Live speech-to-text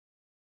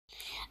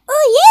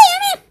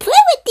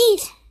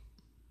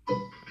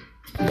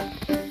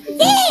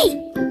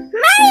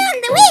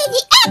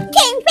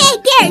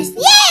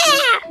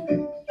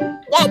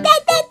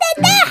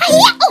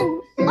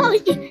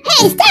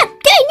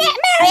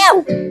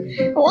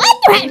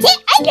have to.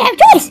 I have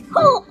choice.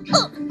 Oh,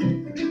 oh.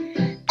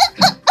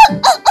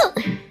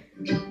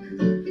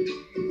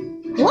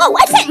 Whoa,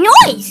 what's that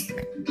noise?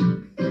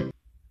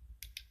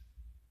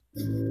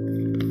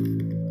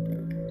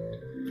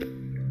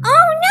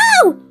 Oh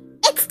no!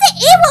 It's the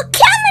evil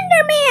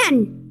Calendar Man!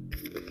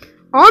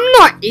 I'm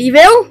not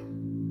evil.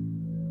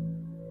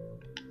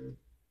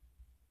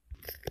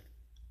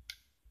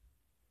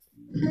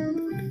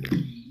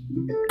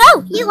 Oh,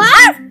 you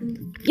are?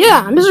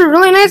 Yeah, I'm just a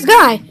really nice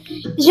guy.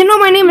 Did you know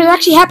my name is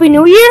actually Happy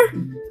New Year?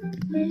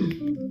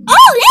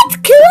 Oh, that's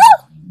cool!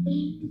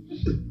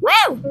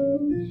 Wow!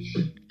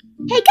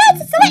 Hey guys,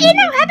 just to let you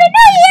know, Happy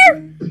New Year!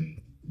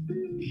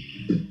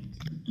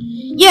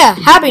 Yeah,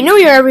 Happy New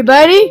Year,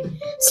 everybody.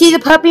 See the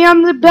puppy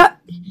on the bed?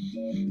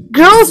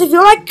 Girls, if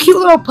you like cute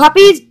little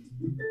puppies,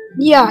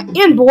 yeah,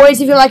 and boys,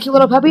 if you like cute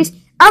little puppies,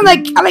 I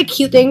like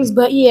cute things,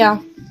 but yeah.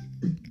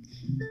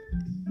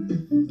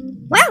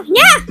 Well,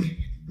 yeah!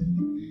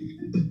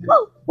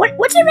 Oh,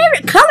 what's your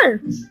favorite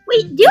color?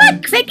 Wait, do you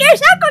like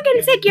figures? I'll go get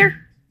a figure.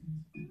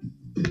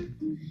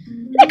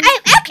 Look, I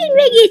have action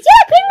figures. Do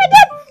you play with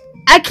them?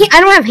 I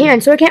don't have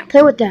hands, so I can't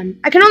play with them.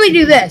 I can only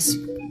do this.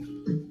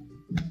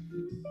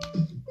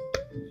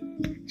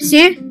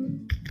 See?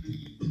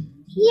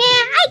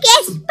 Yeah, I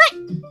guess, but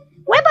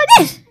what about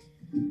this?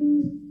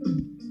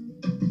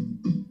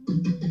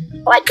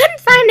 Oh, I couldn't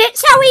find it,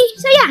 sorry.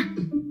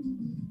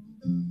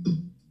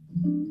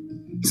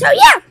 So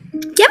yeah,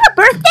 do you have a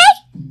birthday?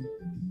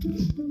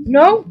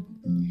 No?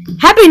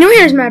 Happy New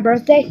Year is my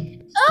birthday.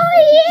 Oh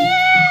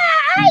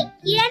yeah, I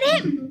get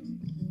it.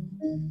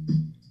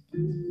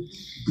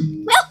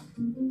 Well,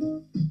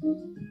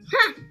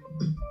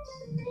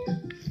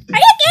 are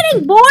you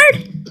getting bored?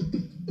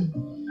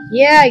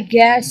 Yeah, I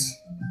guess.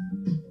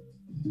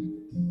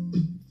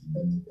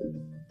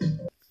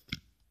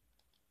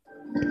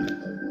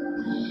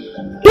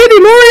 Baby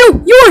Mario,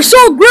 you are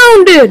so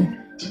grounded!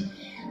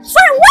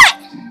 For what?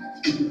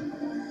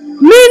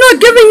 Me not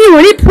giving you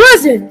any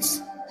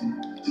presents!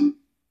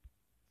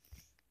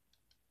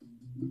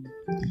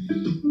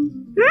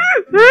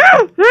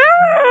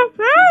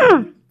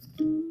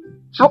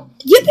 How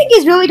do you think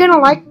he's really gonna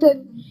like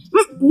the...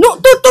 No,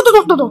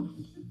 don't.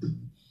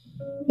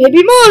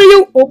 Baby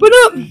Mario, open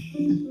up!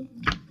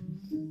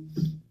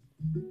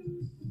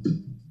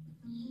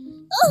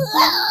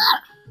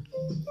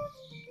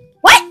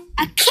 What?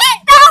 A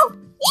candle?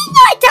 You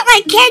know I don't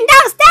like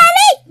candles,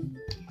 Daddy!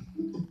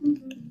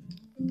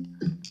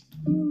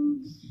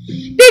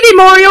 Baby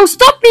Mario,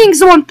 stop being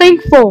so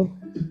unthankful!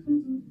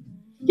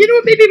 You know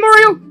what, Baby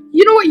Mario?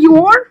 You know what you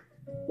are?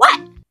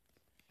 What?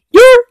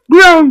 You're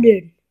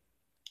grounded!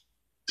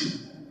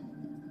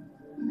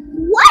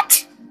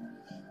 What?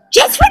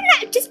 Just for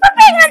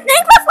being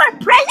unthankful for a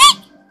present?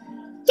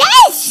 That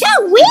is so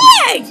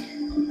weird!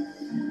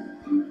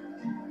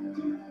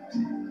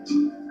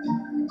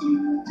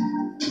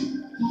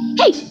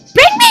 Hey,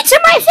 bring me to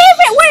my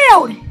favorite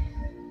world!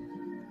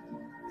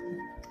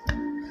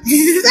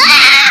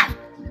 Ah!